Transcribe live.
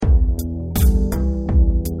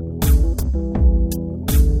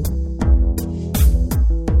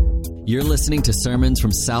You're listening to sermons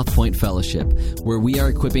from South Point Fellowship, where we are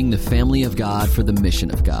equipping the family of God for the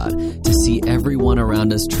mission of God, to see everyone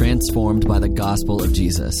around us transformed by the gospel of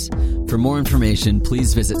Jesus. For more information,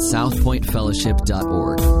 please visit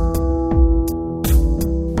southpointfellowship.org.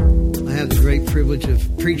 I have the great privilege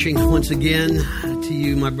of preaching once again to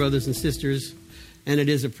you, my brothers and sisters, and it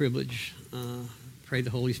is a privilege. Pray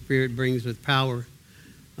the Holy Spirit brings with power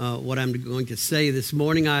what I'm going to say this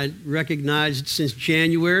morning. I recognized since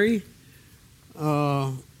January,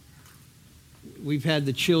 we've had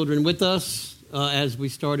the children with us as we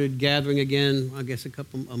started gathering again, I guess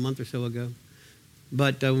a month or so ago.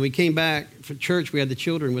 But when we came back for church, we had the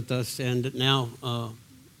children with us, and now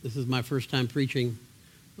this is my first time preaching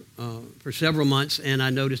for several months, and I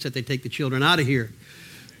noticed that they take the children out of here.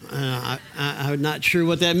 I'm not sure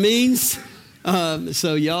what that means.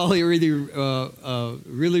 So y'all are either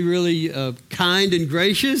really kind and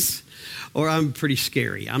gracious, or I'm pretty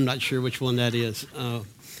scary. I'm not sure which one that is.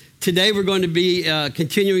 Today we're going to be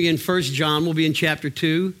continuing in 1 John. We'll be in chapter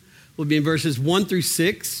 2. We'll be in verses 1 through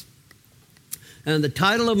 6. And the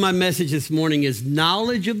title of my message this morning is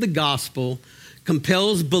Knowledge of the Gospel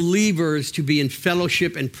Compels Believers to be in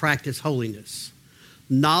Fellowship and Practice Holiness.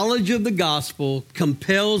 Knowledge of the gospel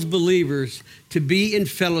compels believers to be in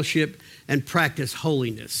fellowship and practice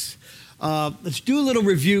holiness. Let's do a little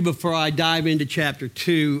review before I dive into chapter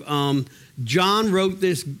 2. John wrote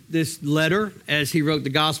this letter as he wrote the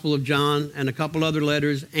Gospel of John and a couple other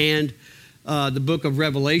letters and the book of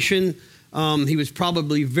Revelation. He was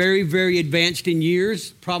probably very, very advanced in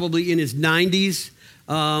years, probably in his 90s.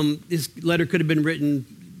 This letter could have been written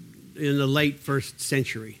in the late first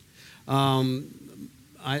century.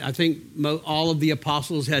 I think all of the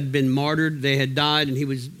apostles had been martyred. They had died, and he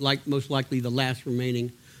was most likely the last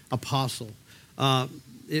remaining apostle.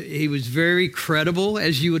 He was very credible,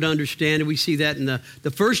 as you would understand, and we see that in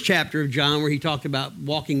the first chapter of John where he talked about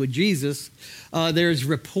walking with Jesus. There's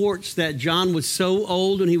reports that John was so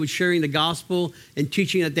old when he was sharing the gospel and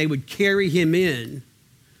teaching that they would carry him in,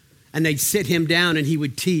 and they'd sit him down and he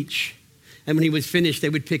would teach. And when he was finished, they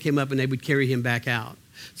would pick him up and they would carry him back out.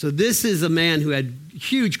 So this is a man who had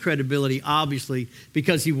huge credibility, obviously,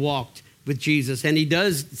 because he walked with Jesus. And he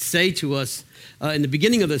does say to us in the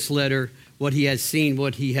beginning of this letter what he has seen,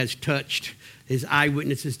 what he has touched, his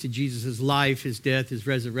eyewitnesses to Jesus' life, his death, his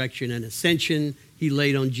resurrection, and ascension. He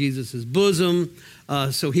laid on Jesus' bosom.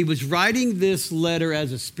 So he was writing this letter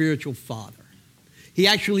as a spiritual father. He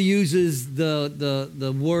actually uses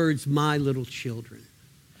the words, my little children.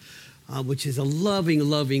 Which is a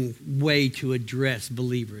loving way to address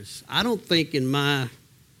believers. I don't think in my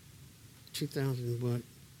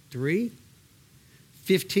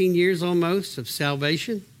 15 years almost of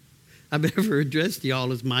salvation, I've ever addressed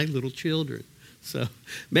y'all as my little children. So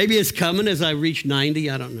maybe it's coming as I reach 90.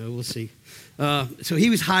 I don't know. We'll see. So he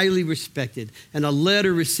was highly respected, and a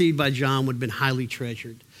letter received by John would have been highly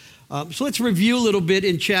treasured. So let's review a little bit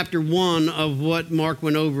in chapter 1 of what Mark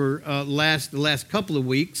went over the last couple of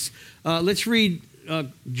weeks. Let's read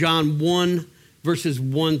John 1, verses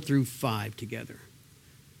 1 through 5 together.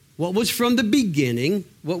 What was from the beginning,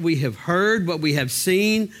 what we have heard, what we have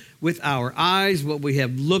seen with our eyes, what we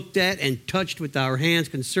have looked at and touched with our hands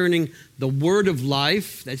concerning the word of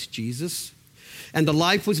life, that's Jesus, and the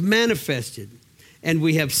life was manifested, and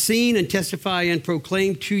we have seen and testify and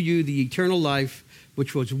proclaim to you the eternal life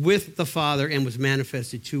which was with the Father and was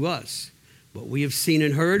manifested to us. What we have seen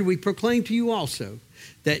and heard, we proclaim to you also,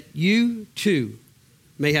 that you too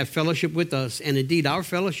may have fellowship with us. And indeed, our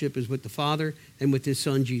fellowship is with the Father and with his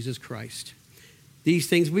Son, Jesus Christ. These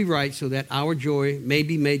things we write so that our joy may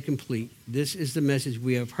be made complete. This is the message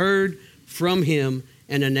we have heard from him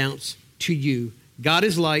and announced to you. God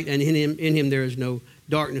is light, and in him there is no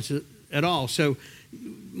darkness at all. So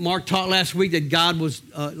Mark taught last week that God was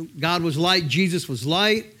light, Jesus was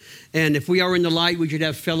light, and if we are in the light, we should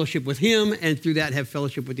have fellowship with him, and through that have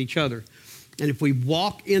fellowship with each other. And if we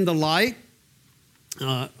walk in the light,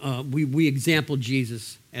 we example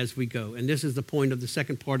Jesus as we go. And this is the point of the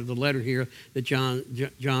second part of the letter here that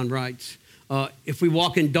John writes. If we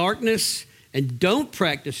walk in darkness and don't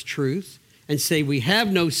practice truth and say we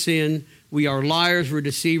have no sin, we are liars, we're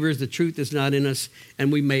deceivers, the truth is not in us,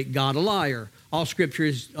 and we make God a liar. All scripture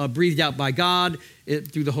is breathed out by God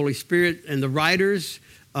through the Holy Spirit, and the writers,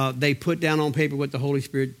 they put down on paper what the Holy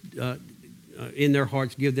Spirit in their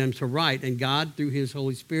hearts give them to write. And God, through his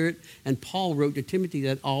Holy Spirit, and Paul wrote to Timothy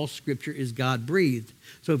that all scripture is God-breathed.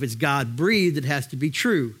 So if it's God-breathed, it has to be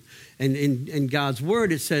true. And in God's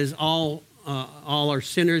word, it says all all are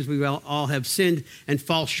sinners. We all have sinned and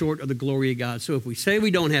fall short of the glory of God. So if we say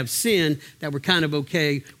we don't have sin, that we're kind of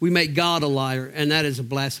okay, we make God a liar, and that is a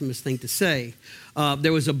blasphemous thing to say.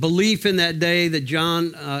 There was a belief in that day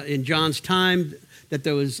that in John's time, that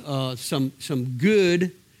there was some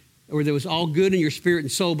good, or there was all good in your spirit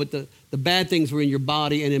and soul, but the bad things were in your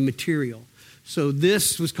body and in material. So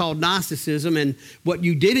this was called Gnosticism, and what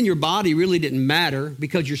you did in your body really didn't matter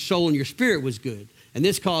because your soul and your spirit was good. And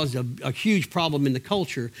this caused a huge problem in the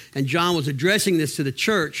culture. And John was addressing this to the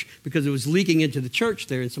church because it was leaking into the church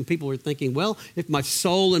there. And some people were thinking, well, if my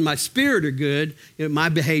soul and my spirit are good, my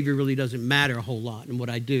behavior really doesn't matter a whole lot in what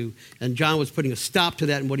I do. And John was putting a stop to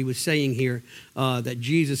that in what he was saying here, that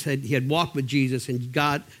he had walked with Jesus, and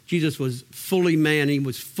Jesus was fully man, he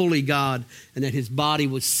was fully God, and that his body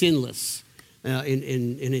was sinless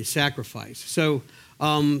in his sacrifice. So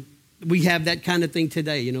we have that kind of thing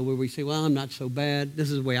today, where we say, well, I'm not so bad. This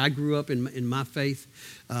is the way I grew up in my faith.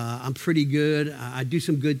 I'm pretty good. I do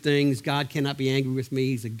some good things. God cannot be angry with me.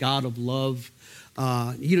 He's a God of love.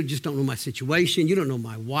 You just don't know my situation. You don't know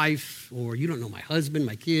my wife, or you don't know my husband,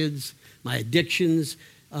 my kids, my addictions.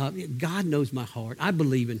 God knows my heart. I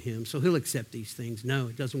believe in him, so he'll accept these things. No,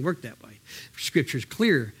 it doesn't work that way. Scripture's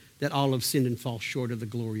clear that all have sinned and fall short of the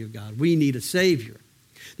glory of God. We need a Savior.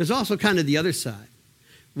 There's also kind of the other side,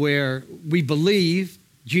 where we believe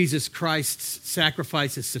Jesus Christ's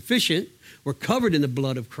sacrifice is sufficient. We're covered in the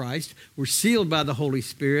blood of Christ. We're sealed by the Holy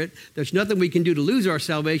Spirit. There's nothing we can do to lose our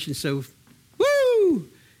salvation, so woo!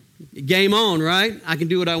 Game on, right? I can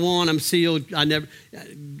do what I want. I'm sealed.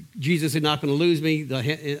 Jesus is not going to lose me.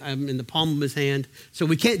 I'm in the palm of his hand. So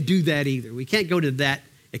we can't do that either. We can't go to that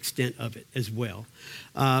extent of it as well.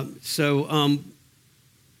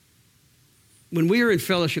 When we are in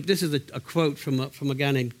fellowship, this is a quote from a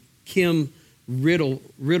guy named Kim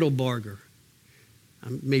Riddlebarger. I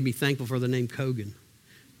may be thankful for the name Kogan.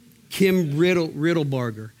 Kim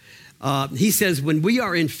Riddlebarger. He says, when we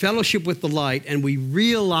are in fellowship with the light and we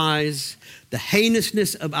realize the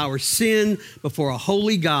heinousness of our sin before a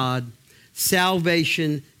holy God,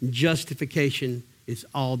 salvation and justification is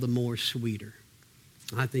all the more sweeter.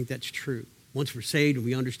 I think that's true. Once we're saved and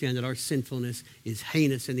we understand that our sinfulness is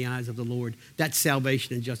heinous in the eyes of the Lord, that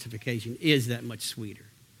salvation and justification is that much sweeter.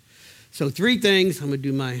 So 3 things. I'm going to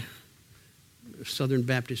do my Southern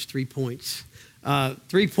Baptist 3 points.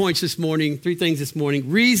 3 points this morning, 3 things this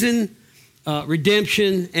morning. Reason,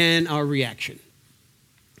 redemption, and our reaction.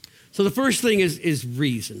 So the first thing is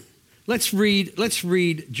reason. Let's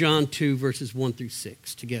read John 2, verses 1 through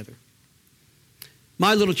 6 together.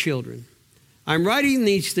 My little children, I'm writing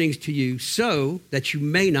these things to you so that you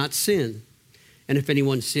may not sin. And if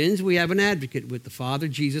anyone sins, we have an advocate with the Father,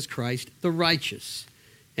 Jesus Christ, the righteous.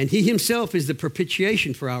 And he himself is the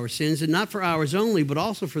propitiation for our sins, and not for ours only, but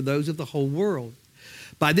also for those of the whole world.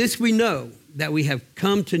 By this we know that we have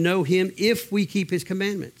come to know him if we keep his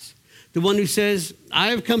commandments. The one who says,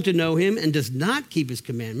 I have come to know him, and does not keep his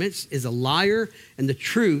commandments is a liar, and the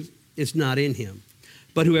truth is not in him.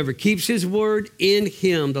 But whoever keeps his word, in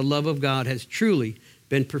him the love of God has truly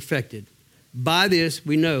been perfected. By this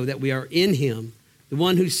we know that we are in him. The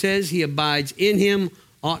one who says he abides in him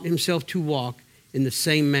ought himself to walk in the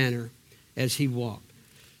same manner as he walked.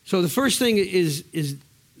 So the first thing is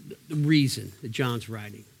the reason that John's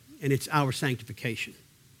writing, and it's our sanctification.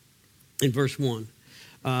 In verse 1.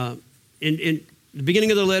 In the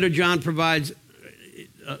beginning of the letter, John provides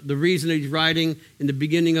the reason that he's writing. In the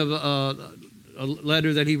beginning of a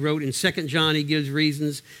letter that he wrote in 2 John, he gives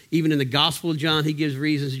reasons. Even in the Gospel of John, he gives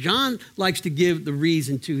reasons. John likes to give the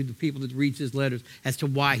reason to the people that read his letters as to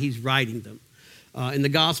why he's writing them. In the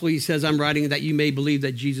Gospel, he says, I'm writing that you may believe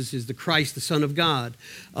that Jesus is the Christ, the Son of God.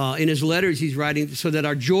 In his letters, he's writing so that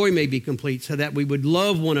our joy may be complete, so that we would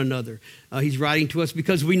love one another. He's writing to us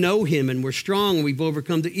because we know him and we're strong and we've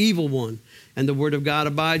overcome the evil one, and the word of God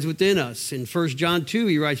abides within us. In 1 John 2,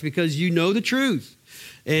 he writes, because you know the truth.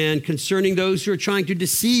 And concerning those who are trying to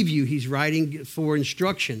deceive you, he's writing for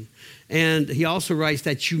instruction. And he also writes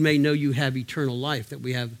that you may know you have eternal life, that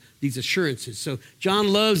we have these assurances. So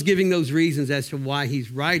John loves giving those reasons as to why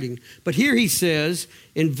he's writing. But here he says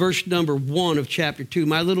in verse number 1 of chapter 2,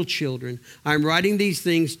 my little children, I'm writing these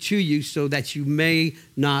things to you so that you may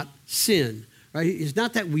not sin. Right? It's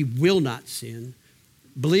not that we will not sin.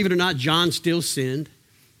 Believe it or not, John still sinned.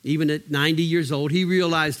 Even at 90 years old, he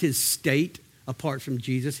realized his state apart from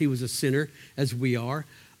Jesus. He was a sinner as we are.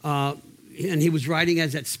 And he was writing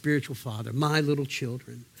as that spiritual father, my little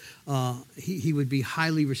children. He would be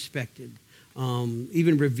highly respected,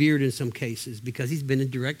 even revered in some cases, because he's been in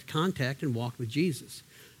direct contact and walked with Jesus.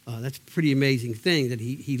 That's a pretty amazing thing that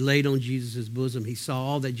he laid on Jesus' bosom. He saw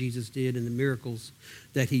all that Jesus did and the miracles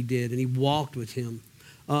that he did, and he walked with him.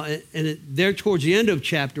 There towards the end of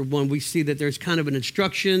chapter 1, we see that there's kind of an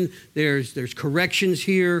instruction. There's corrections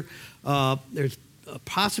here. There's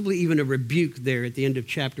possibly even a rebuke there at the end of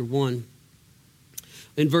chapter 1.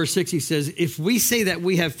 In verse 6, he says, if we say that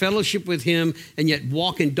we have fellowship with him and yet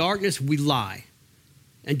walk in darkness, we lie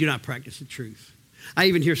and do not practice the truth. I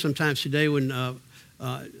even hear sometimes today when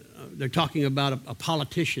they're talking about a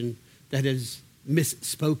politician that has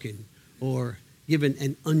misspoken or given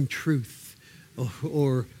an untruth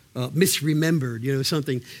or misremembered,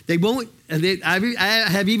 something. They won't. I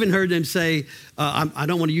have even heard them say, I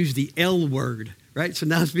don't want to use the L word. Right, so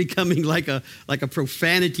now it's becoming like a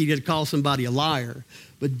profanity to call somebody a liar.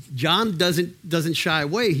 But John doesn't shy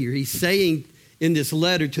away here. He's saying in this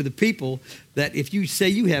letter to the people that if you say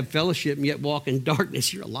you have fellowship and yet walk in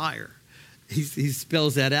darkness, you're a liar. He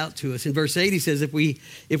spells that out to us. In verse 8, he says, if we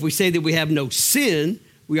say that we have no sin,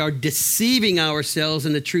 we are deceiving ourselves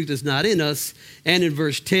and the truth is not in us. And in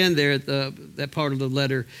verse 10 there, that part of the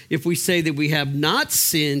letter, if we say that we have not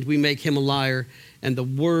sinned, we make him a liar and the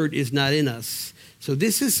word is not in us. So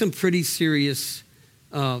this is some pretty serious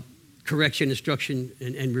correction, instruction,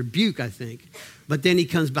 and rebuke, I think. But then he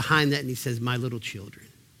comes behind that and he says, my little children.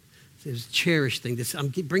 He says, cherish thing. I'm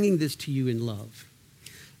bringing this to you in love.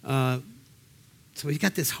 So he's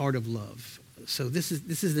got this heart of love. So this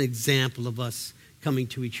is an example of us coming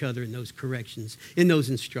to each other in those corrections, in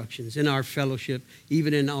those instructions, in our fellowship,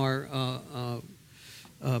 even in our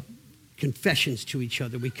confessions to each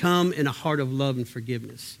other. We come in a heart of love and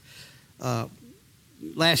forgiveness.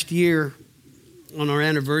 Last year, on our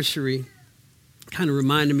anniversary, kind of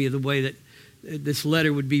reminded me of the way that this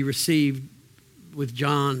letter would be received with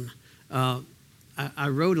John. I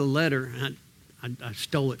wrote a letter. I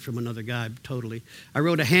stole it from another guy totally. I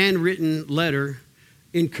wrote a handwritten letter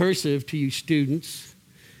in cursive to you students,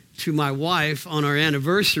 to my wife on our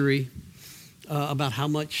anniversary, about how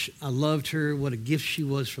much I loved her, what a gift she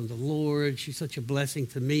was from the Lord. She's such a blessing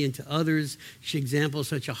to me and to others. She exemplifies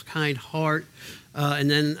such a kind heart. And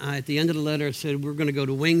then at the end of the letter, I said, we're going to go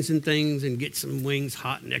to Wings and Things and get some wings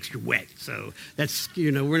hot and extra wet. So that's,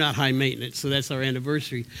 we're not high maintenance. So that's our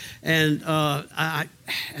anniversary. And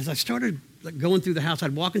as I started going through the house,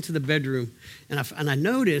 I'd walk into the bedroom and I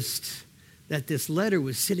noticed that this letter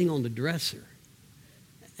was sitting on the dresser.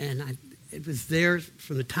 And it was there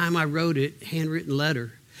from the time I wrote it, handwritten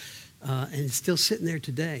letter, and it's still sitting there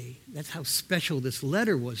today. That's how special this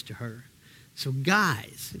letter was to her. So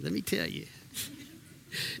guys, let me tell you,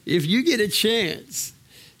 if you get a chance,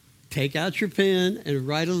 take out your pen and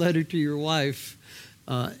write a letter to your wife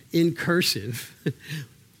in cursive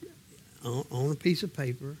on a piece of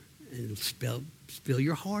paper and spill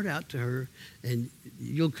your heart out to her, and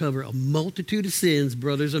you'll cover a multitude of sins,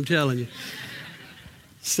 brothers, I'm telling you.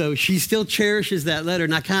 So she still cherishes that letter.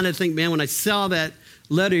 And I kind of think, man, when I saw that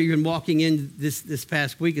letter, even walking in this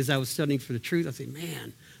past week as I was studying for the truth, I think,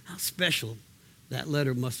 man, how special that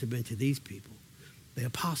letter must have been to these people. The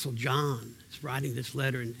Apostle John is writing this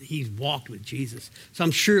letter, and he's walked with Jesus. So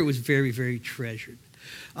I'm sure it was very, very treasured.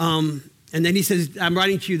 And then he says, I'm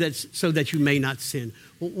writing to you so that you may not sin.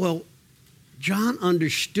 Well, John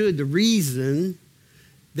understood the reason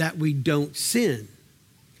that we don't sin.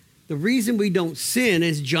 The reason we don't sin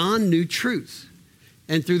is John knew truth.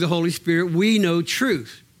 And through the Holy Spirit, we know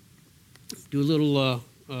truth. Do a little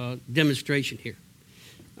demonstration here.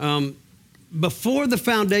 Before the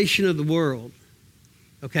foundation of the world,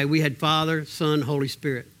 okay, we had Father, Son, Holy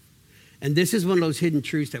Spirit. And this is one of those hidden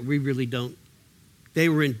truths that we really don't. They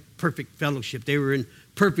were in perfect fellowship. They were in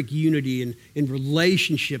perfect unity and in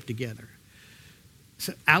relationship together.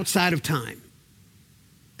 So outside of time.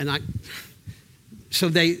 So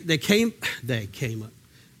they came up.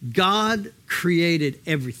 God created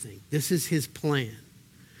everything. This is his plan.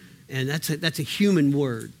 And that's a human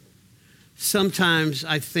word. Sometimes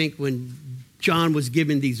I think when John was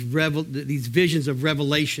given these visions of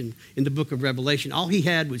revelation in the book of Revelation, all he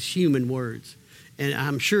had was human words. And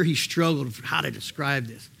I'm sure he struggled for how to describe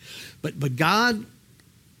this. But God,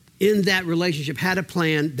 in that relationship, had a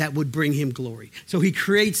plan that would bring him glory. So he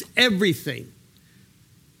creates everything.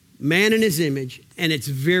 Man in his image, and it's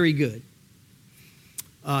very good.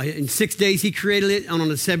 In 6 days he created it, and on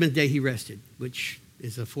the seventh day he rested, which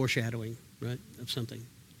is a foreshadowing, right, of something.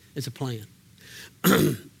 It's a plan.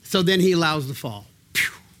 So then he allows the fall.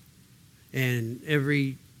 And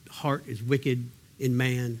every heart is wicked in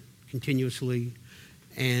man continuously.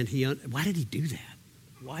 And why did he do that?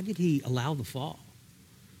 Why did he allow the fall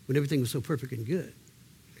when everything was so perfect and good?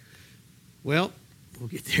 Well, we'll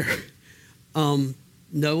get there.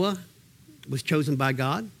 Noah was chosen by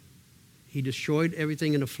God. He destroyed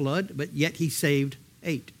everything in a flood, but yet he saved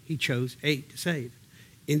 8. He chose 8 to save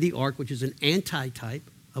in the ark, which is an anti-type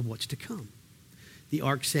of what's to come. The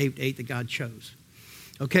ark saved 8 that God chose.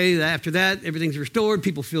 Okay, after that, everything's restored.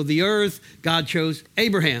 People filled the earth. God chose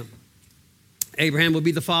Abraham. Abraham would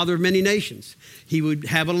be the father of many nations. He would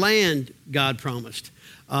have a land, God promised.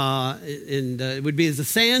 It would be as the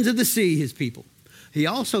sands of the sea, his people. He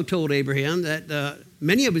also told Abraham that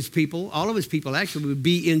many of his people, all of his people actually, would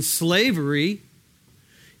be in slavery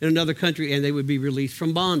in another country, and they would be released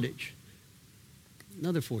from bondage.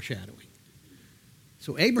 Another foreshadowing.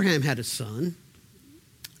 So Abraham had a son,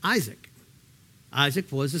 Isaac.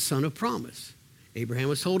 Isaac was the son of promise. Abraham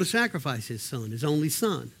was told to sacrifice his son, his only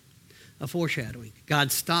son. A foreshadowing.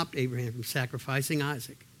 God stopped Abraham from sacrificing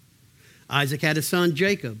Isaac. Isaac had a son,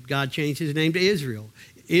 Jacob. God changed his name to Israel.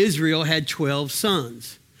 Israel had 12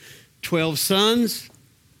 sons. 12 sons.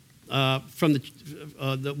 From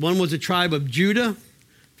the one was the tribe of Judah.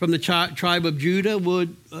 From the tribe of Judah,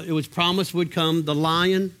 it was promised would come the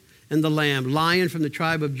lion and the lamb. Lion from the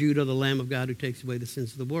tribe of Judah, the Lamb of God who takes away the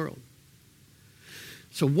sins of the world.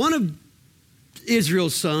 So one of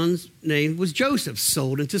Israel's sons, named was Joseph,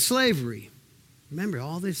 sold into slavery. Remember,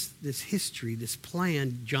 all this history, this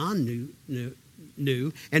plan, John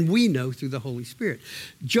knew, and we know through the Holy Spirit.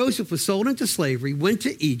 Joseph was sold into slavery, went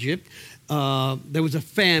to Egypt. There was a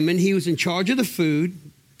famine. He was in charge of the food,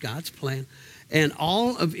 God's plan. And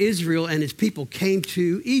all of Israel and his people came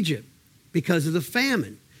to Egypt because of the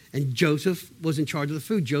famine. And Joseph was in charge of the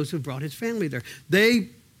food. Joseph brought his family there. They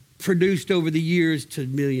produced over the years to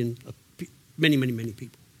many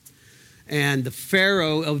people. And the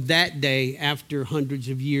Pharaoh of that day, after hundreds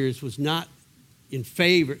of years, was not in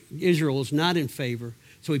favor. Israel was not in favor.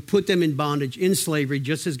 So he put them in bondage, in slavery,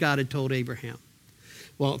 just as God had told Abraham.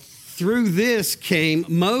 Well, through this came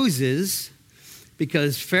Moses,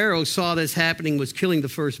 because Pharaoh saw this happening, was killing the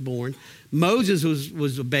firstborn. Moses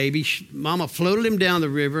was a baby. Mama floated him down the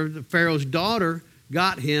river. The Pharaoh's daughter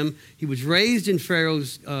got him. He was raised in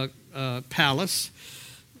Pharaoh's palace.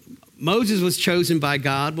 Moses was chosen by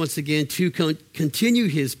God, once again, to continue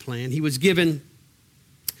his plan. He was given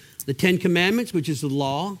the 10 Commandments, which is the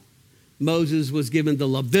law. Moses was given the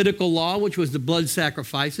Levitical law, which was the blood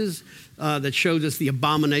sacrifices that shows us the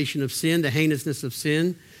abomination of sin, the heinousness of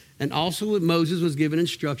sin. And also Moses was given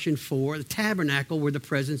instruction for the tabernacle where the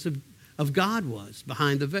presence of God was,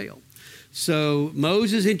 behind the veil. So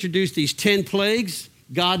Moses introduced these 10 plagues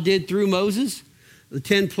God did through Moses. The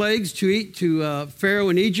 10 plagues to Pharaoh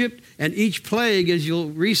in Egypt, and each plague, as you'll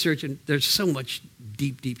research, and there's so much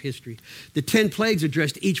deep history, the 10 plagues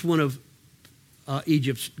addressed each one of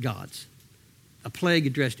Egypt's gods. A plague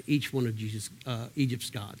addressed each one of Egypt's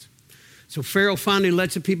gods. So Pharaoh finally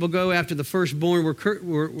lets the people go after the firstborn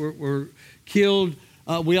were killed.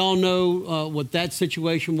 We all know what that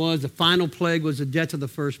situation was. The final plague was the death of the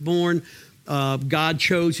firstborn. God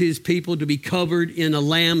chose his people to be covered in a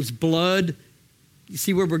lamb's blood. You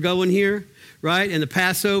see where we're going here, right? And the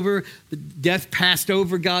Passover, the death passed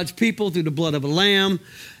over God's people through the blood of a lamb.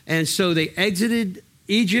 And so they exited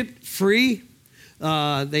Egypt free.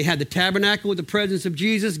 They had the tabernacle with the presence of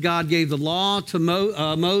Jesus. God gave the law to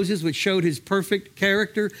Moses, which showed his perfect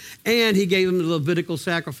character. And he gave him the Levitical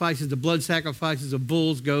sacrifices, the blood sacrifices of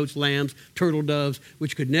bulls, goats, lambs, turtle doves,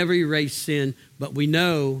 which could never erase sin. But we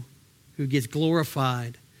know who gets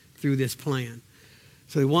glorified through this plan.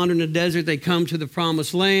 So they wander in the desert. They come to the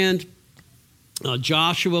promised land.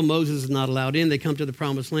 Joshua, Moses is not allowed in. They come to the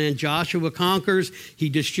promised land. Joshua conquers. He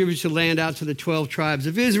distributes the land out to the 12 tribes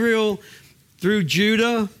of Israel. Through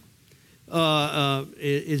Judah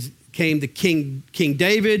came the King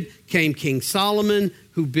David, came King Solomon,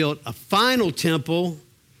 who built a final temple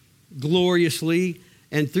gloriously.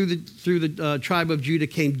 And through the tribe of Judah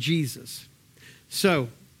came Jesus. So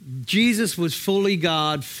Jesus was fully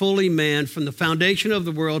God, fully man, from the foundation of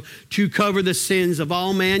the world to cover the sins of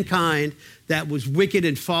all mankind that was wicked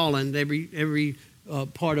and fallen. Every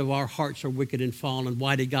part of our hearts are wicked and fallen.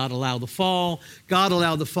 Why did God allow the fall? God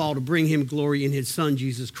allowed the fall to bring him glory in his son,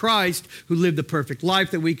 Jesus Christ, who lived the perfect life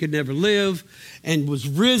that we could never live and was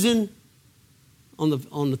risen on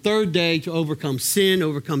the third day to overcome sin,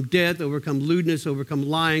 overcome death, overcome lewdness, overcome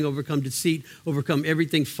lying, overcome deceit, overcome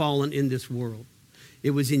everything fallen in this world.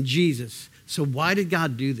 It was in Jesus. So why did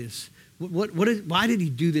God do this? Why did he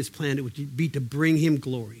do this plan? It would be to bring him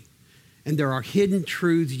glory. And there are hidden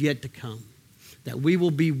truths yet to come, that we will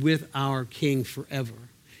be with our King forever.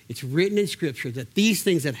 It's written in Scripture that these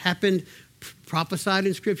things that happened, prophesied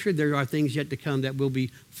in Scripture, there are things yet to come that will be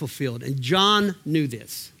fulfilled. And John knew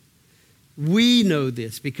this. We know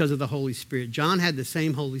this because of the Holy Spirit. John had the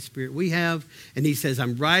same Holy Spirit we have, and he says,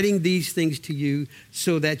 I'm writing these things to you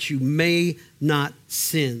so that you may not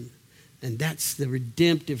sin. And that's the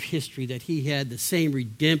redemptive history that he had, the same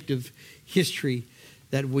redemptive history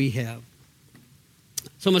that we have.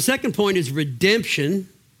 So my second point is redemption.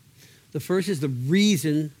 The first is the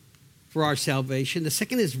reason for our salvation. The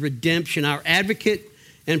second is redemption, our advocate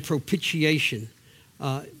and propitiation.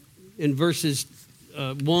 In verses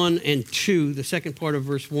 1 and 2, the second part of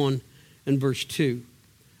verse 1 and verse 2.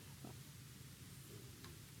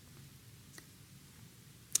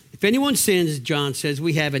 If anyone sins, John says,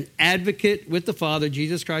 we have an advocate with the Father,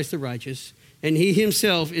 Jesus Christ the righteous, and he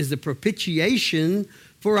himself is the propitiation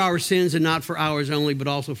for our sins, and not for ours only, but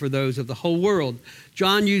also for those of the whole world.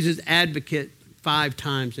 John uses advocate 5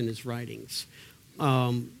 times in his writings.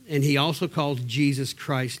 And he also calls Jesus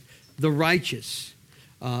Christ the righteous.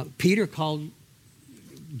 Peter called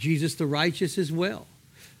Jesus the righteous as well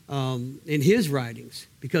in his writings,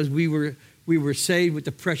 because we were saved with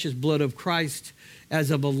the precious blood of Christ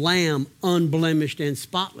as of a lamb, unblemished and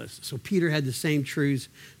spotless. So Peter had the same truths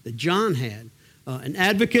that John had. An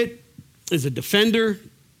advocate is a defender.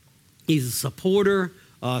 He's a supporter,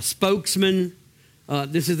 spokesman.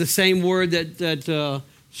 This is the same word that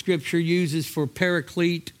Scripture uses for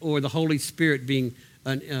paraclete, or the Holy Spirit being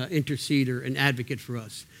an interceder, an advocate for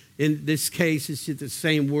us. In this case, it's the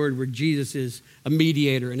same word where Jesus is a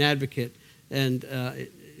mediator, an advocate, and it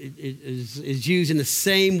is used in the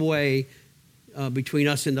same way between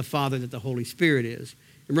us and the Father that the Holy Spirit is.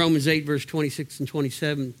 In Romans 8, verse 26 and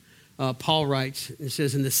 27, Paul writes, it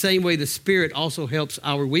says, in the same way the Spirit also helps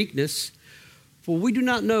our weakness, for we do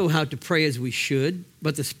not know how to pray as we should,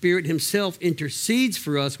 but the Spirit himself intercedes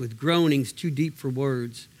for us with groanings too deep for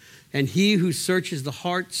words. And he who searches the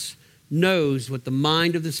hearts knows what the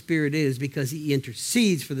mind of the Spirit is, because he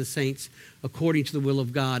intercedes for the saints according to the will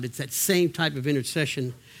of God. It's that same type of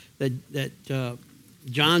intercession that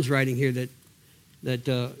John's writing here that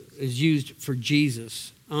is used for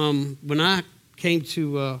Jesus. When I came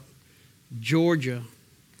to Georgia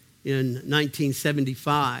in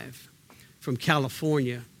 1975 from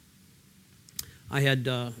California, I had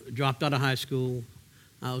dropped out of high school.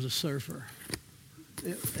 I was a surfer.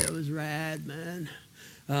 It was rad, man.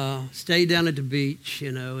 Stayed down at the beach,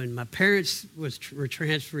 and my parents were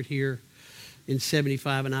transferred here in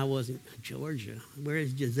 75, and I wasn't. Georgia,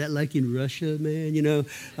 is that like in Russia, man?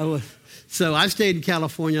 So I stayed in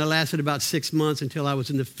California. I lasted about 6 months until I was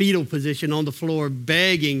in the fetal position on the floor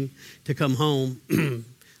begging to come home,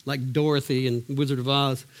 like Dorothy in Wizard of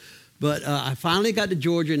Oz. But I finally got to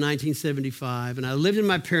Georgia in 1975, and I lived in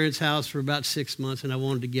my parents' house for about 6 months, and I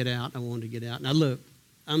wanted to get out. Now, look,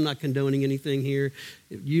 I'm not condoning anything here.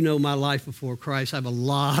 You know my life before Christ. I have a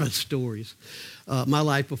lot of stories. My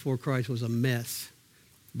life before Christ was a mess.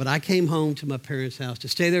 But I came home to my parents' house to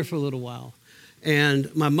stay there for a little while.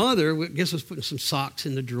 And my mother, I guess, was putting some socks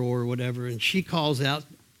in the drawer or whatever, and she calls out,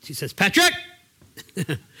 she says, Patrick!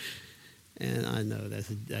 And I know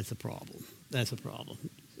that's a problem. That's a problem.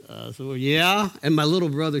 So, yeah. And my little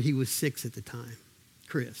brother, he was 6 at the time,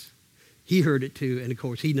 Chris. He heard it too, and of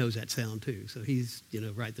course, he knows that sound too. So he's,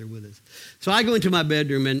 right there with us. So I go into my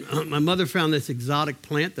bedroom, and my mother found this exotic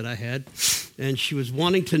plant that I had, and she was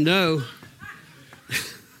wanting to know,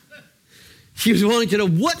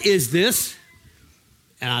 what is this?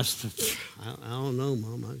 And I said, I don't know,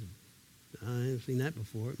 Mom. I haven't seen that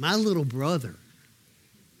before. My little brother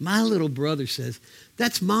says,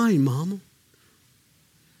 that's mine, Mama.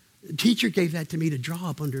 The teacher gave that to me to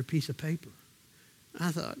draw up under a piece of paper.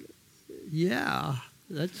 I thought, yeah,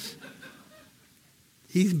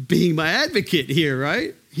 he's being my advocate here,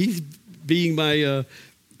 right? He's being my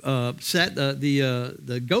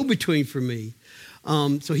the go-between for me.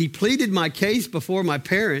 So he pleaded my case before my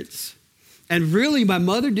parents, and really my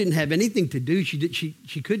mother didn't have anything to do.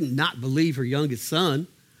 She couldn't not believe her youngest son,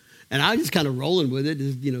 and I was just kind of rolling with it,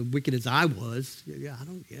 as wicked as I was.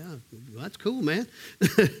 That's cool, man.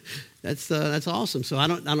 That's awesome. So I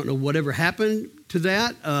don't know whatever happened to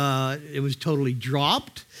that. It was totally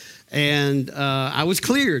dropped, and I was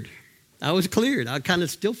cleared. I kind of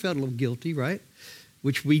still felt a little guilty, right?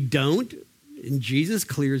 Which we don't. And Jesus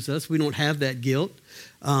clears us. We don't have that guilt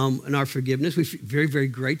and our forgiveness. We're very, very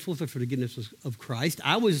grateful for the forgiveness of Christ.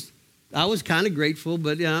 I was kind of grateful,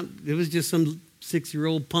 but it was just some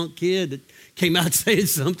 6-year-old punk kid that came out saying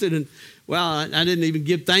something, and I didn't even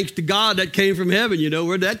give thanks to God that came from heaven.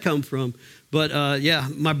 Where'd that come from? But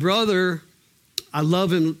my brother, I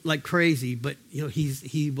love him like crazy, but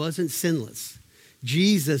he wasn't sinless.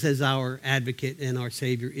 Jesus, as our advocate and our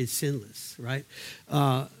Savior, is sinless, right?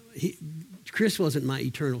 Chris wasn't my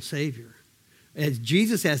eternal Savior. as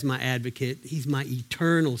Jesus as my advocate, he's my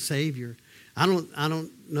eternal Savior. I don't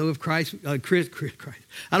know if Chris, I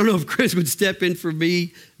don't know if Chris would step in for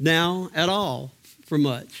me now at all for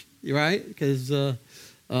much, right? Because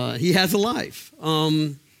he has a life.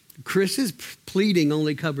 Chris's pleading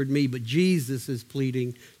only covered me, but Jesus'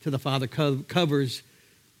 pleading to the Father covers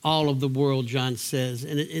all of the world, John says.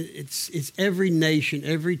 And it's every nation,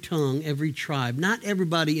 every tongue, every tribe. Not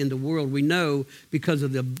everybody in the world. We know because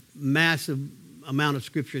of the massive amount of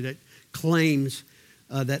Scripture that claims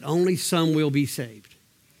that only some will be saved.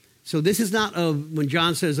 So this is not of, when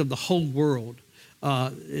John says of the whole world,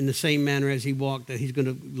 in the same manner as he walked, that he's going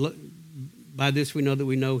to, by this we know that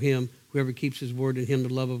we know him. Whoever keeps his word, in him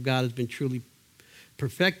the love of God has been truly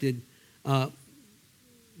perfected.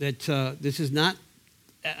 This is not,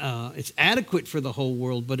 it's adequate for the whole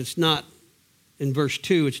world, but it's not, in verse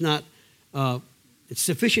 2, it's not, it's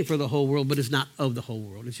sufficient for the whole world, but it's not of the whole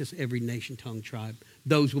world. It's just every nation, tongue, tribe.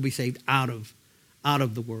 Those will be saved out of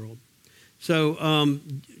the world. So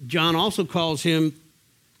John also calls him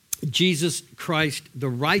Jesus Christ the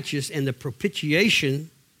righteous and the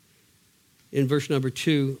propitiation in verse number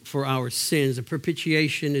 2 for our sins. The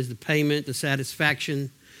propitiation is the payment, the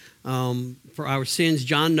satisfaction for our sins.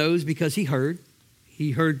 John knows because he heard.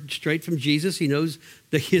 He heard straight from Jesus. He knows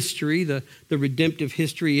the history, the redemptive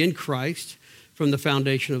history in Christ from the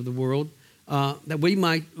foundation of the world. That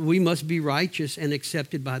we must be righteous and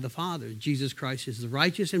accepted by the Father. Jesus Christ is the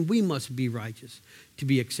righteous, and we must be righteous to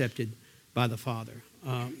be accepted by the Father.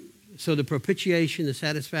 So the propitiation, the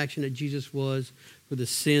satisfaction that Jesus was for the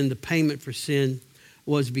sin, the payment for sin,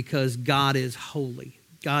 was because God is holy.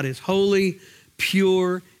 God is holy,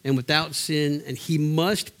 pure, and without sin, and he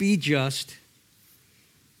must be just.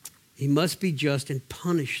 He must be just and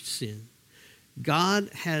punish sin. God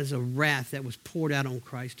has a wrath that was poured out on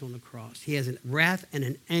Christ on the cross. He has a wrath and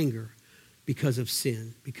an anger because of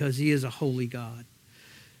sin, because he is a holy God.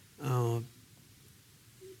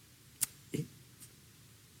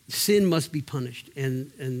 Sin must be punished,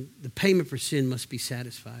 and the payment for sin must be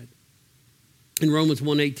satisfied. In Romans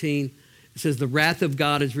 1:18, it says, the wrath of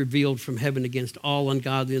God is revealed from heaven against all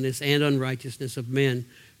ungodliness and unrighteousness of men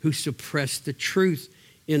who suppress the truth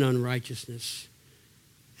in unrighteousness.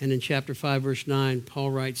 And in chapter 5, verse 9,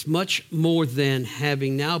 Paul writes, much more than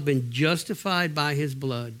having now been justified by his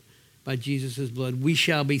blood, by Jesus' blood, we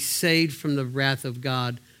shall be saved from the wrath of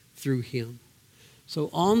God through him. So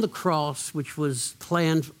on the cross, which was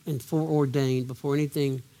planned and foreordained before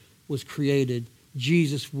anything was created,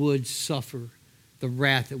 Jesus would suffer the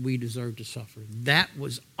wrath that we deserve to suffer. That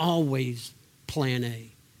was always plan A.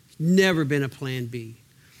 It's never been a plan B.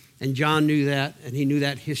 And John knew that, and he knew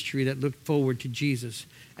that history that looked forward to Jesus,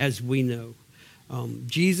 as we know.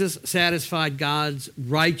 Jesus satisfied God's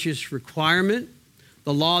righteous requirement.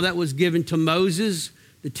 The law that was given to Moses,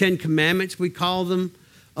 the 10 Commandments we call them,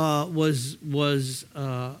 was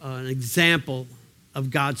an example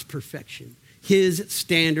of God's perfection, his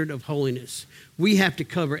standard of holiness. We have to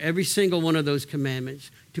cover every single one of those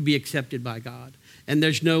commandments to be accepted by God. And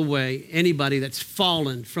there's no way anybody that's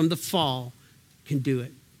fallen from the fall can do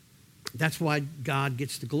it. That's why God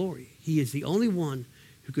gets the glory. He is the only one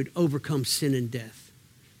who could overcome sin and death.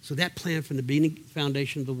 So that plan from the beginning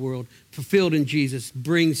foundation of the world, fulfilled in Jesus,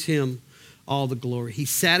 brings him all the glory. He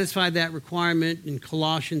satisfied that requirement. In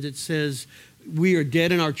Colossians it says, we are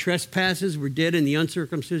dead in our trespasses. We're dead in the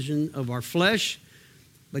uncircumcision of our flesh.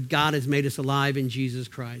 But God has made us alive in Jesus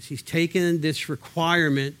Christ. He's taken this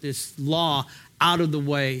requirement, this law, out of the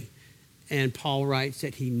way. And Paul writes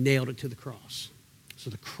that he nailed it to the cross. So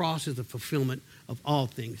the cross is the fulfillment of all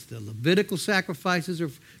things. The Levitical sacrifices are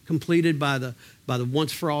completed by the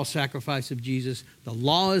once-for-all sacrifice of Jesus. The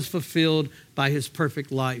law is fulfilled by his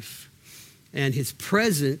perfect life. And his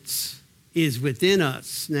presence is within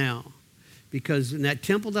us now. Because in that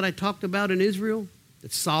temple that I talked about in Israel,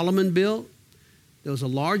 that Solomon built, there was a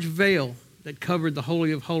large veil that covered the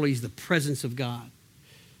Holy of Holies, the presence of God,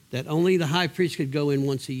 that only the high priest could go in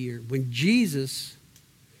once a year. When Jesus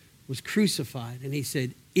was crucified and he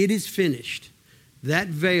said, it is finished, that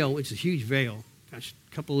veil, it's a huge veil, gosh,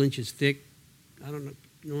 a couple inches thick, I don't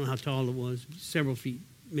know how tall it was, several feet,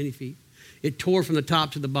 many feet. It tore from the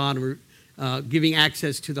top to the bottom, giving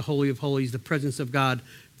access to the Holy of Holies, the presence of God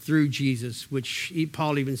through Jesus, which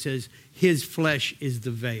Paul even says, his flesh is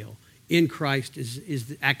the veil. In Christ is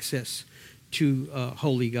the access to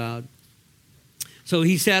holy God. So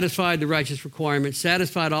he satisfied the righteous requirements,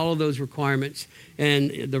 satisfied all of those requirements, and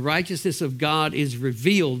the righteousness of God is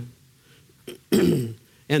revealed, and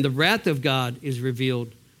the wrath of God is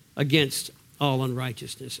revealed against all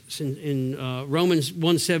unrighteousness. In Romans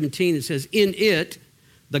 1:17, it says, in it,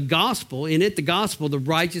 the gospel, in it, the gospel, the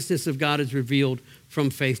righteousness of God is revealed from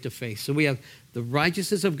faith to faith. So we have the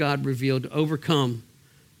righteousness of God revealed to overcome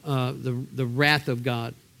the wrath of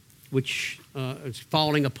God, which is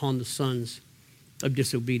falling upon the sons of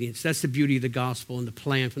disobedience. That's the beauty of the gospel and the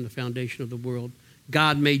plan from the foundation of the world.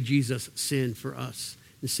 God made Jesus sin for us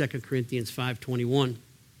in 2 Corinthians 5:21.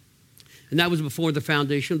 And that was before the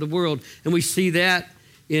foundation of the world. And we see that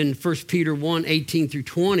in 1 Peter 1:18 through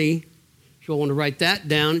 20. If you want to write that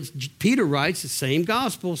down, Peter writes the same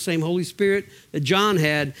gospel, same Holy Spirit that John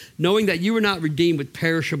had, knowing that you were not redeemed with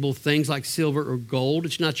perishable things like silver or gold.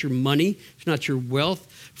 It's not your money. It's not your wealth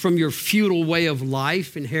from your feudal way of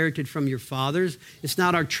life inherited from your fathers. It's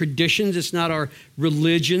not our traditions. It's not our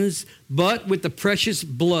religions, but with the precious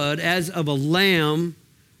blood as of a lamb,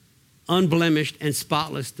 unblemished and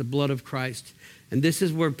spotless, the blood of Christ. And this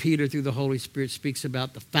is where Peter, through the Holy Spirit, speaks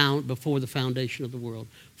about before the foundation of the world.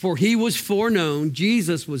 For he was foreknown,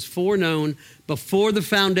 Jesus was foreknown before the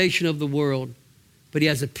foundation of the world, but he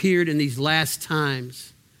has appeared in these last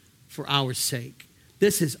times for our sake.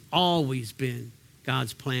 This has always been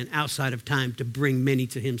God's plan outside of time to bring many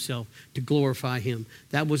to himself, to glorify him.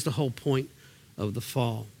 That was the whole point of the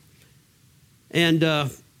fall. And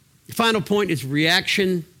the final point is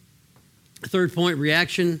reaction. Third point,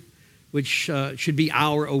 reaction, which should be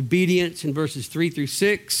our obedience in verses 3 through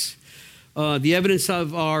 6. The evidence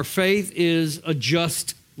of our faith is a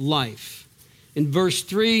just life. In verse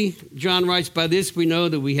 3, John writes, by this we know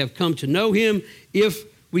that we have come to know him if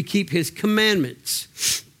we keep his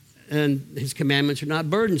commandments. And his commandments are not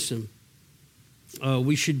burdensome.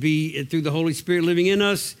 We should be, through the Holy Spirit living in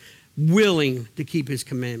us, willing to keep his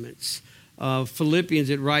commandments. Philippians,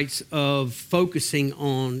 it writes of focusing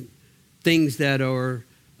on things that are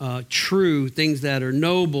true, things that are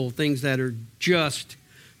noble, things that are just,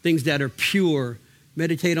 things that are pure.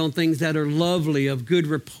 Meditate on things that are lovely, of good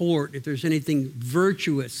report. If there's anything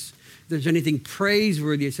virtuous, if there's anything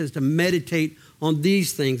praiseworthy, it says to meditate on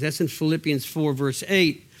these things. That's in Philippians 4, verse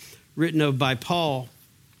 8, written of by Paul.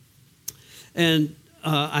 And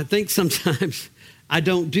I think sometimes I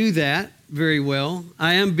don't do that very well.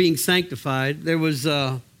 I am being sanctified. There was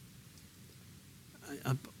a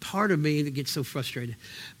part of me that gets so frustrated.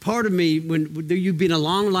 Part of me, when you've been a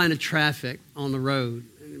long line of traffic on the road,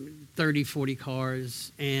 30, 40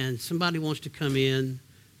 cars, and somebody wants to come in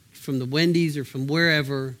from the Wendy's or from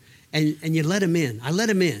wherever, and you let them in. I let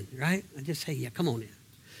them in, right? I just say, yeah, come on in.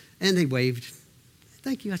 And they waved.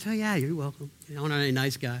 Thank you. I tell you, yeah, you're welcome. I'm a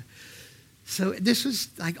nice guy. So this was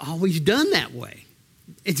like always done that way.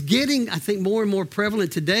 It's getting, I think, more and more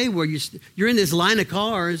prevalent today where you're in this line of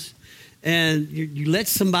cars and you let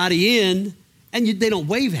somebody in and they don't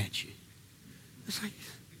wave at you. It's like,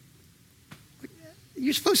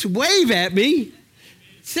 you're supposed to wave at me.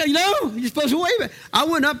 So, you're supposed to wave at. I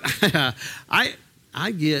went up.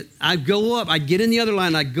 I get in the other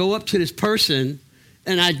line. I go up to this person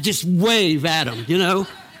and I just wave at them,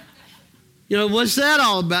 what's that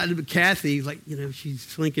all about? Kathy, she's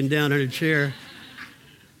slinking down in her chair.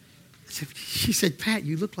 She said, Pat,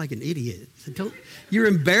 you look like an idiot. I said, you're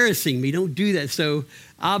embarrassing me. Don't do that. So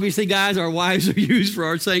obviously, guys, our wives are used for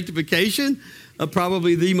our sanctification.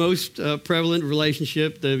 Probably the most prevalent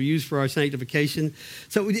relationship that we use for our sanctification.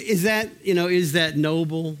 So is that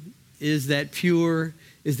noble? Is that pure?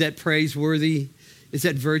 Is that praiseworthy? Is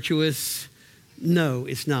that virtuous? No,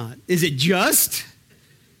 it's not. Is it just?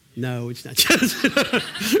 No, it's not just.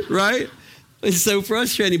 Right? It's so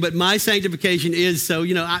frustrating. But my sanctification is so,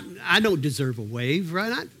 I don't deserve a wave,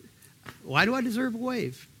 right? Why do I deserve a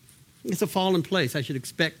wave? It's a fallen place. I should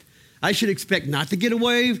expect not to get a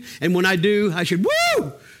wave, and when I do, I should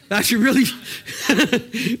really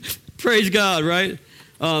praise God, right?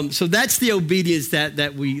 So that's the obedience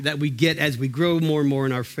that we get as we grow more and more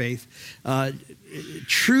in our faith.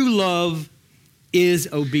 True love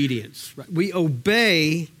is obedience. Right? We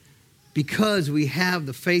obey because we have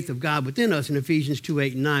the faith of God within us. In Ephesians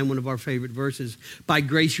 2:8-9, one of our favorite verses, by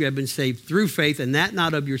grace you have been saved through faith, and that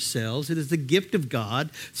not of yourselves. It is the gift of God.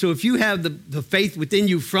 So if you have the faith within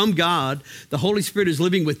you from God, the Holy Spirit is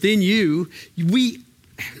living within you, we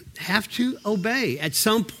have to obey. At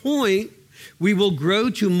some point, we will grow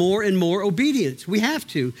to more and more obedience. We have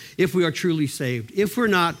to if we are truly saved. If we're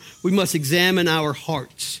not, we must examine our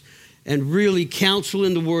hearts and really counsel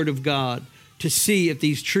in the Word of God to see if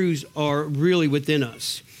these truths are really within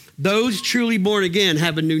us. Those truly born again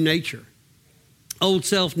have a new nature. Old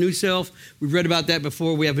self, new self. We've read about that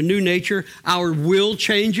before. We have a new nature. Our will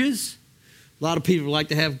changes. A lot of people like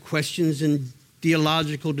to have questions and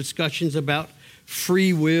theological discussions about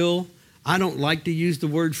free will. I don't like to use the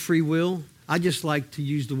word free will. I just like to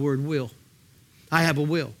use the word will. I have a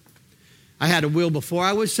will. I had a will before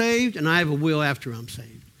I was saved, and I have a will after I'm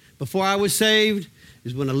saved. Before I was saved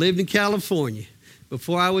is when I lived in California.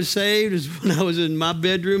 Before I was saved is when I was in my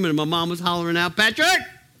bedroom and my mom was hollering out, Patrick!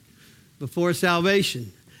 Before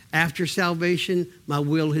salvation. After salvation, my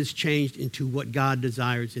will has changed into what God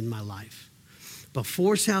desires in my life.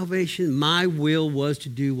 Before salvation, my will was to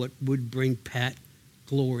do what would bring Pat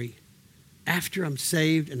glory. After I'm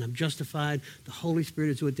saved and I'm justified, the Holy Spirit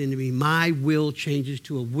is within me. My will changes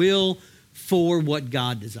to a will for what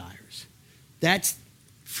God desires. That's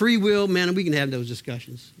free will, man, we can have those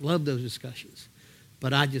discussions. Love those discussions.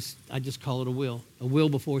 But I just call it a will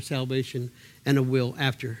before salvation and a will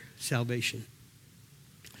after salvation.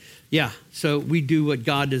 Yeah, so we do what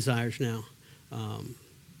God desires now.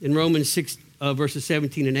 In Romans 6, verses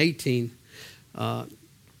 17 and 18, a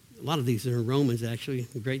lot of these are in Romans, actually,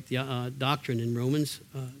 a great doctrine in Romans.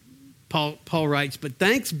 Paul writes, but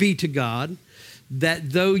thanks be to God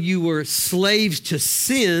that though you were slaves to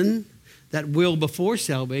sin, that will before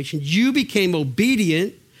salvation, you became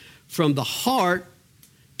obedient from the heart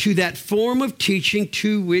to that form of teaching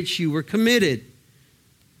to which you were committed.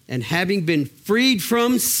 And having been freed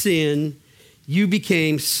from sin, you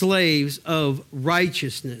became slaves of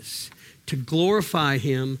righteousness to glorify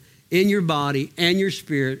him in your body and your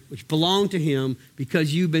spirit, which belong to him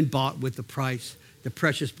because you've been bought with the price, the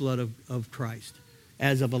precious blood of Christ,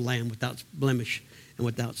 as of a lamb without blemish and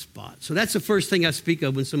without spot. So that's the first thing I speak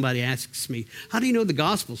of when somebody asks me, how do you know the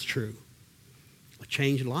gospel's true? A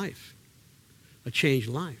changed life. A changed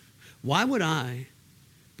life. Why would I,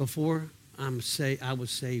 before I was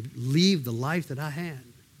saved, leave the life that I had?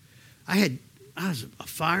 I was a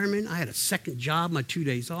fireman. I had a second job, my 2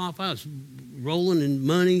 days off. I was rolling in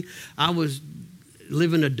money. I was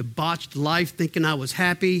living a debauched life thinking I was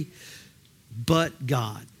happy. But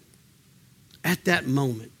God, at that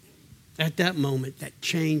moment, that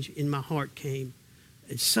change in my heart came.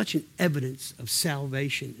 It's such an evidence of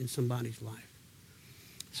salvation in somebody's life.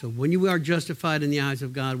 So when you are justified in the eyes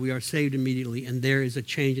of God, we are saved immediately, and there is a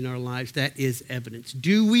change in our lives. That is evidence.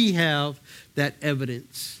 Do we have that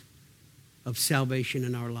evidence of salvation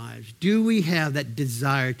in our lives? Do we have that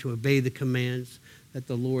desire to obey the commands that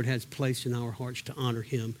the Lord has placed in our hearts to honor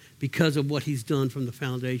him because of what he's done from the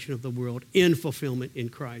foundation of the world in fulfillment in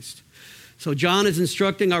Christ? So John is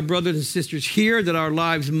instructing our brothers and sisters here that our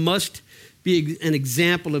lives must be an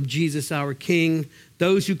example of Jesus, our King.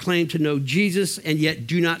 Those who claim to know Jesus and yet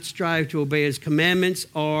do not strive to obey his commandments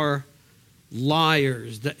are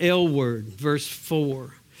liars. The L word, verse 4.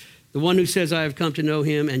 The one who says, I have come to know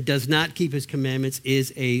him and does not keep his commandments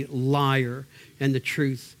is a liar, and the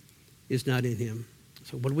truth is not in him.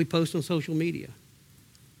 So what do we post on social media?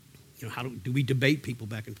 How do we debate people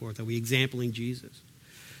back and forth? Are we exempling Jesus?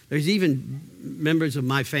 There's even members of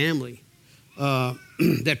my family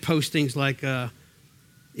that post things like,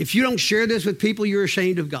 if you don't share this with people, you're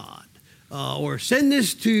ashamed of God. Or send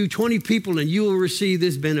this to 20 people and you will receive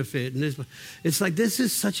this benefit. And it's like, this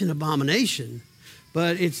is such an abomination.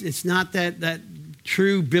 But it's not that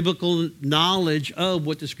true biblical knowledge of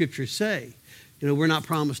what the scriptures say. We're not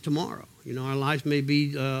promised tomorrow. Our lives may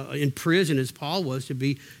be in prison, as Paul was, to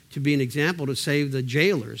be an example to save the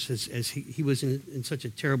jailers, as he was in such a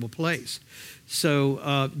terrible place.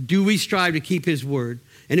 So do we strive to keep his word?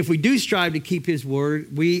 And if we do strive to keep his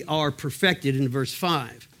word, we are perfected in verse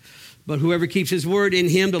 5. But whoever keeps his word, in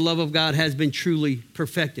him the love of God has been truly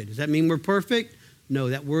perfected. Does that mean we're perfect? No,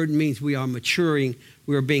 that word means we are maturing.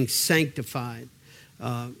 We are being sanctified.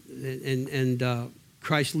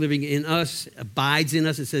 Christ living in us abides in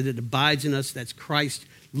us. It says it abides in us. That's Christ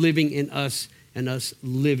living in us and us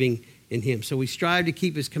living in him. So we strive to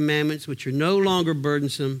keep his commandments, which are no longer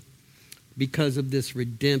burdensome because of this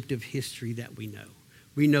redemptive history that we know.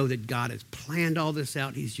 We know that God has planned all this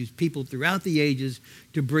out. He's used people throughout the ages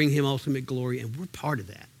to bring him ultimate glory, and we're part of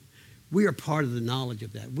that. We are part of the knowledge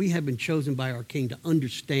of that. We have been chosen by our King to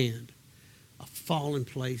understand a fallen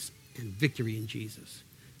place and victory in Jesus.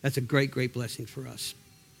 That's a great, great blessing for us.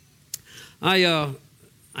 I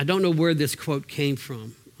don't know where this quote came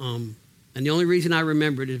from, and the only reason I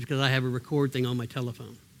remember it is because I have a record thing on my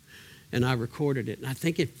telephone, and I recorded it, and I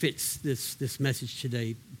think it fits this message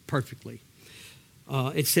today perfectly.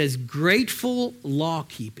 It says, grateful law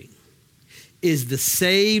keeping is the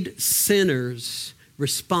saved sinner's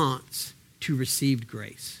response to received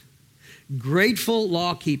grace. Grateful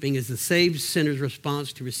law keeping is the saved sinner's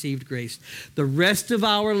response to received grace. The rest of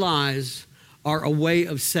our lives are a way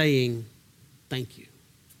of saying thank you.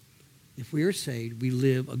 If we are saved, we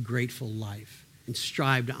live a grateful life and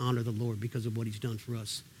strive to honor the Lord because of what he's done for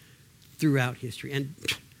us throughout history. And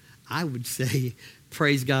I would say,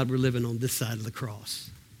 praise God, we're living on this side of the cross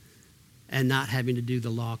and not having to do the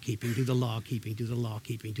law keeping, do the law keeping, do the law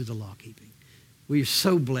keeping, do the law keeping. We are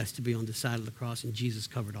so blessed to be on this side of the cross, and Jesus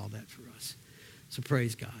covered all that for us. So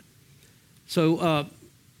praise God. So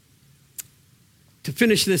to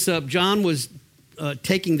finish this up, John was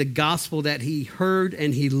taking the gospel that he heard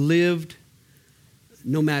and he lived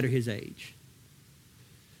no matter his age.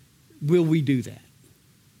 Will we do that?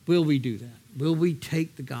 Will we do that? Will we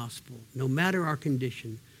take the gospel, no matter our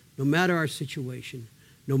condition, no matter our situation,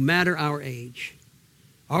 no matter our age?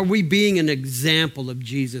 Are we being an example of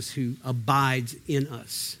Jesus who abides in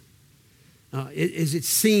us? Is it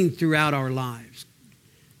seen throughout our lives?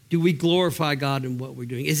 Do we glorify God in what we're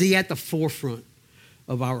doing? Is he at the forefront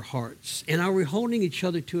of our hearts? And are we holding each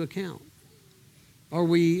other to account? Are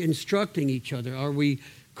we instructing each other? Are we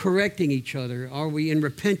correcting each other? Are we in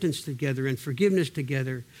repentance together and forgiveness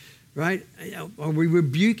together? Right? Are we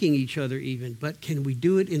rebuking each other even? But can we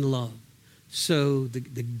do it in love? So the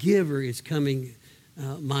giver is coming,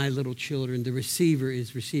 my little children. The receiver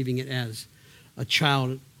is receiving it as a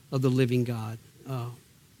child of the living God.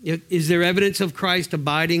 Is there evidence of Christ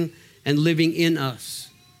abiding and living in us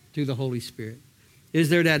through the Holy Spirit? Is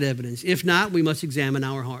there that evidence? If not, we must examine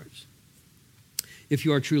our hearts if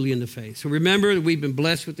you are truly in the faith. So remember that we've been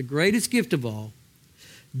blessed with the greatest gift of all,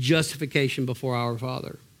 justification before our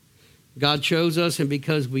Father. God chose us, and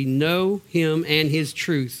because we know him and his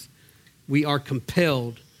truth, we are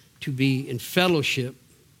compelled to be in fellowship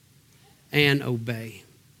and obey.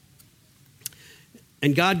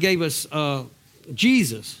 And God gave us,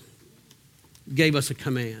 Jesus gave us a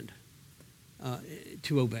command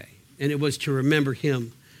to obey. And it was to remember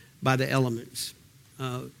him by the elements.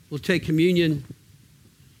 We'll take communion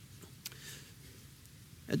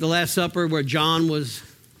at the Last Supper where John was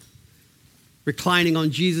reclining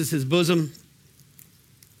on Jesus' bosom.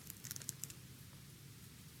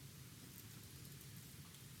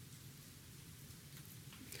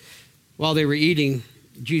 While they were eating,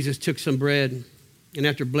 Jesus took some bread, and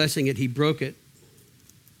after blessing it, he broke it.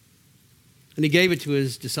 And he gave it to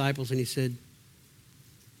his disciples, and he said,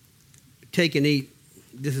 "Take and eat.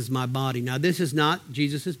 This is my body." Now, this is not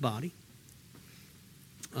Jesus' body.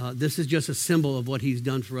 This is just a symbol of what he's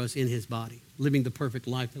done for us in his body, living the perfect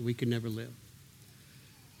life that we could never live.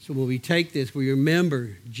 So when we take this, we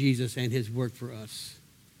remember Jesus and his work for us.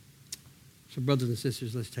 So brothers and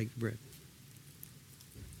sisters, let's take the bread.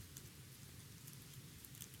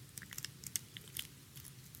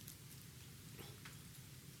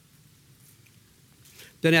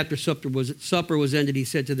 Then after supper was ended, he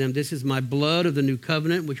said to them, "This is my blood of the new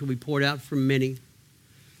covenant, which will be poured out for many."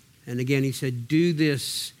 And again, he said, "Do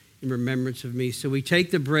this in remembrance of me." So we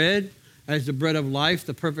take the bread as the bread of life,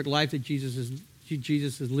 the perfect life that Jesus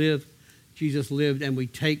lived, and we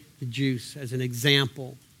take the juice as an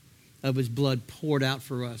example of his blood poured out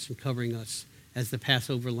for us and covering us as the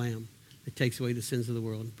Passover lamb that takes away the sins of the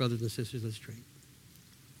world. Brothers and sisters, let's drink.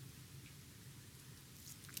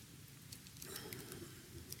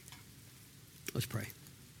 Let's pray.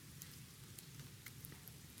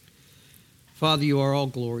 Father, you are all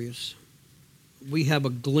glorious. We have a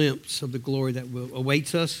glimpse of the glory that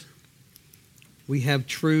awaits us. We have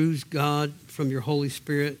truths, God, from your Holy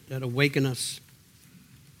Spirit that awaken us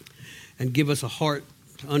and give us a heart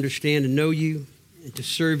to understand and know you and to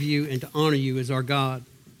serve you and to honor you as our God.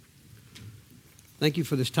 Thank you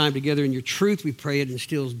for this time together in your truth. We pray it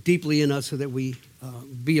instills deeply in us so that we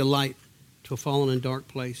be a light to a fallen and dark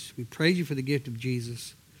place. We praise you for the gift of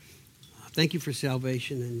Jesus. Thank you for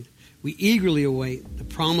salvation, and we eagerly await the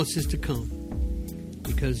promises to come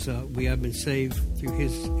because we have been saved through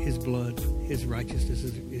his blood. His righteousness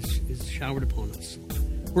is showered upon us.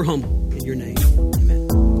 We're humble in your name. Amen.